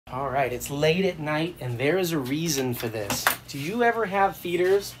All right, it's late at night, and there is a reason for this. Do you ever have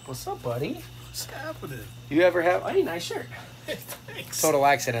feeders? What's up, buddy? What's happening? You ever have... Hey, nice shirt. Hey, thanks. Total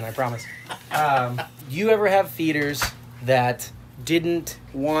accident, I promise. You ever have feeders that didn't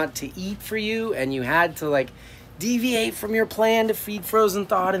want to eat for you, and you had to, like, deviate from your plan to feed frozen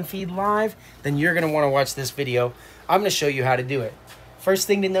thawed and feed live? Then you're going to want to watch this video. I'm going to show you how to do it. First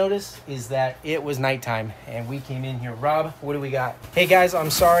thing to notice is that it was nighttime and we came in here. Rob, what do we got? Hey guys, I'm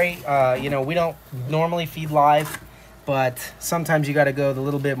sorry. You know, we don't normally feed live, but sometimes you got to go the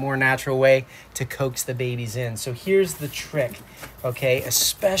little bit more natural way to coax the babies in. So here's the trick, okay?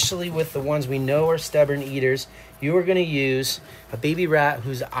 Especially with the ones we know are stubborn eaters, you are going to use a baby rat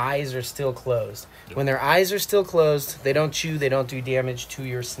whose eyes are still closed. When their eyes are still closed, they don't chew, they don't do damage to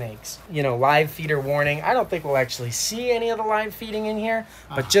your snakes. You know, live feeder warning. I don't think we'll actually see any of the live feeding in here,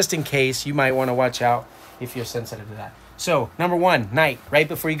 but just in case, you might want to watch out if you're sensitive to that. So, number one, night, right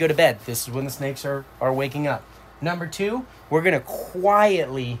before you go to bed. This is when the snakes are waking up. Number two, we're going to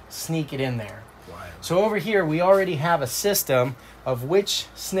quietly sneak it in there. So over here, we already have a system of which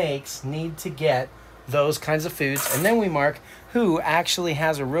snakes need to get those kinds of foods, and then we mark who actually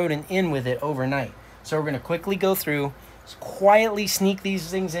has a rodent in with it overnight. So we're going to quickly go through, quietly sneak these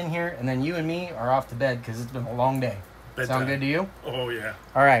things in here, and then you and me are off to bed because it's been a long day. Bedtime. Sound good to you? Oh, yeah.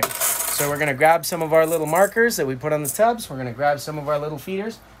 All right. So we're going to grab some of our little markers that we put on the tubs. We're going to grab some of our little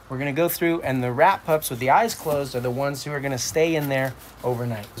feeders. We're going to go through, and the rat pups with the eyes closed are the ones who are going to stay in there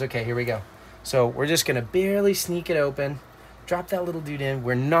overnight. Okay, here we go. So we're just going to barely sneak it open. Drop that little dude in.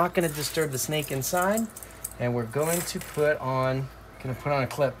 We're not going to disturb the snake inside, and we're going to put on a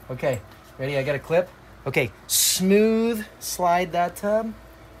clip. Okay, ready? I got a clip. Okay, smooth slide that tub.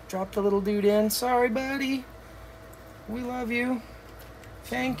 Drop the little dude in. Sorry, buddy. We love you.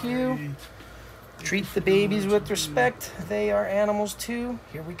 Thank you. Treat the babies with respect. They are animals too.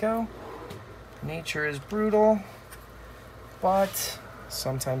 Here we go. Nature is brutal, but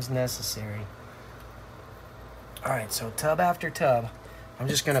sometimes necessary. All right, so tub after tub. I'm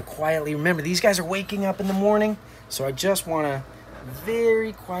just gonna quietly, remember these guys are waking up in the morning, so I just wanna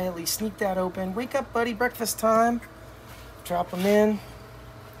very quietly sneak that open. Wake up, buddy, breakfast time. Drop them in.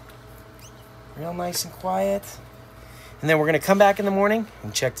 Real nice and quiet. And then we're gonna come back in the morning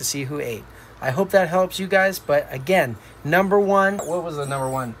and check to see who ate. I hope that helps you guys, but again, number one, what was the number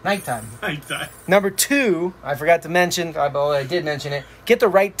one? Nighttime. Nighttime. Number two, I forgot to mention, I did mention it, get the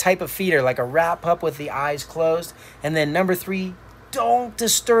right type of feeder, like a rat pup with the eyes closed. And then number three, don't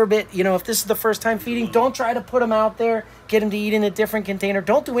disturb it. You know, if this is the first time feeding, don't try to put them out there, get them to eat in a different container.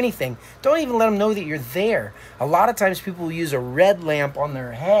 Don't do anything. Don't even let them know that you're there. A lot of times people will use a red lamp on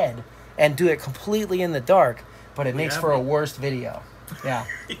their head and do it completely in the dark, but it makes for a worse video. Yeah,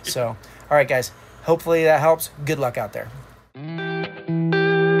 so... All right, guys. Hopefully that helps. Good luck out there.